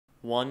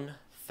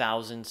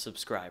1,000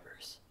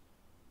 subscribers.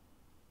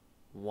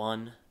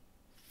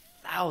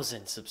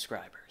 1,000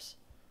 subscribers.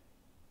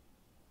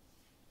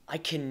 I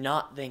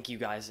cannot thank you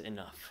guys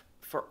enough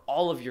for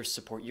all of your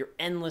support, your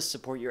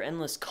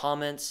endless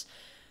comments,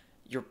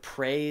 your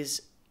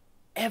praise,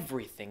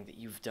 everything that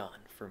you've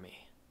done for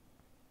me.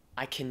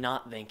 I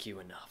cannot thank you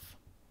enough.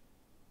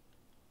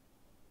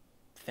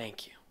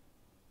 Thank you.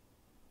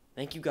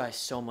 Thank you guys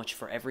so much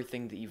for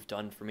everything that you've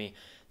done for me.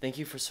 Thank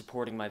you for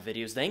supporting my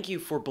videos. Thank you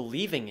for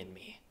believing in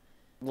me.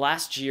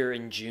 Last year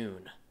in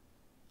June,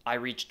 I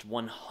reached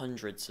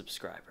 100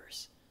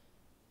 subscribers.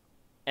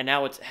 And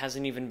now it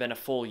hasn't even been a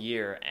full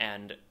year,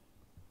 and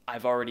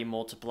I've already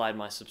multiplied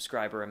my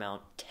subscriber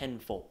amount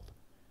tenfold.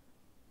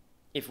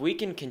 If we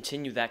can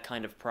continue that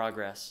kind of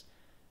progress,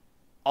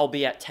 I'll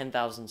be at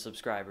 10,000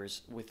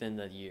 subscribers within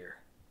the year.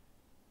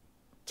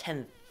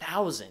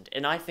 10,000,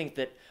 and I thought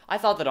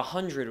that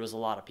 100 was a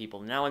lot of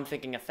people. Now I'm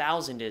thinking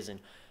 1,000 is, and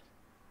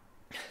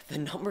the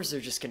numbers are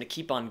just going to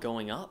keep on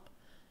going up.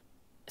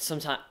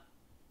 Sometimes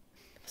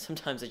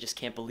I just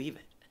can't believe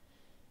it.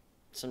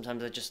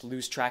 Sometimes I just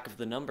lose track of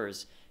the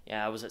numbers.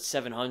 Yeah, I was at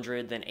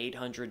 700, then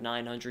 800,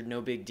 900,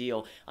 no big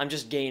deal. I'm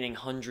just gaining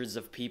hundreds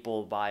of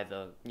people by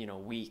the,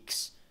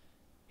 weeks.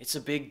 It's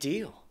a big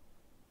deal.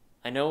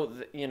 I know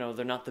that,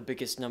 they're not the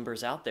biggest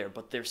numbers out there,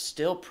 but they're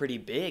still pretty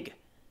big.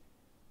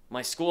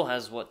 My school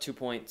has,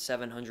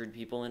 2,700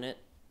 people in it?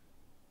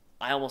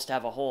 I almost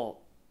have a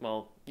whole,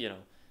 I'm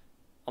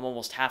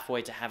almost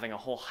halfway to having a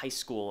whole high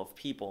school of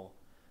people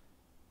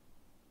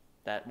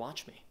that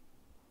watch me.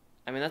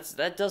 I mean,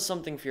 that does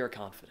something for your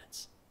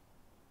confidence.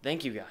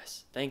 Thank you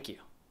guys. Thank you.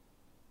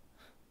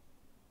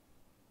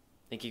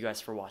 Thank you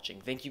guys for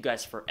watching. Thank you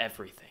guys for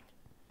everything.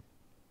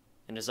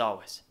 And as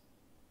always,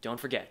 don't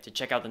forget to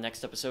check out the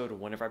next episode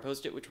whenever I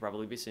post it, which will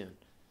probably be soon.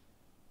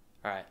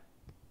 Alright.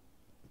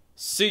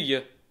 See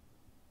ya!